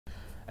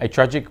A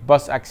tragic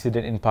bus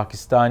accident in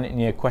Pakistan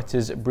near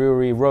Quetta's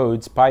Brewery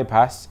Roads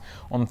bypass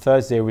on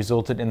Thursday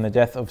resulted in the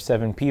death of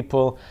 7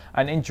 people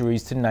and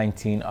injuries to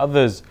 19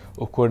 others.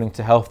 According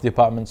to Health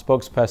Department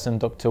spokesperson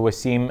Dr.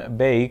 Waseem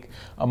Baig,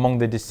 among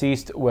the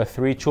deceased were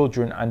 3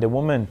 children and a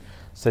woman.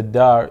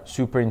 Saddar,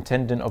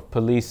 Superintendent of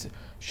Police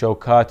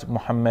Shaukat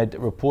Muhammad,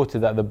 reported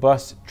that the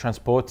bus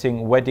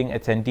transporting wedding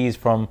attendees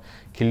from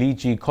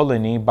Khilji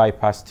Colony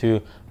Bypass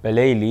to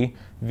Baleli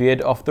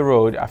veered off the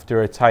road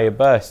after a tyre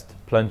burst,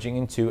 plunging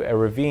into a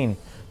ravine.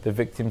 The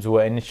victims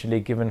were initially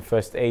given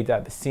first aid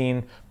at the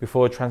scene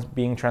before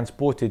being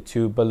transported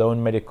to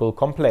Bolan Medical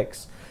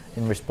Complex.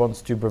 In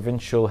response to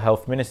Provincial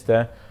Health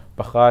Minister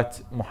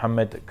Bakht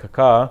Muhammad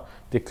Kakar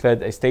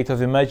declared a state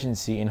of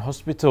emergency in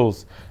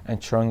hospitals,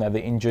 ensuring that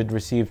the injured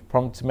received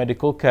prompt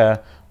medical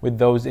care, with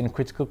those in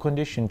critical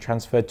condition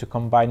transferred to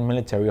Combined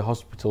Military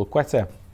Hospital Quetta.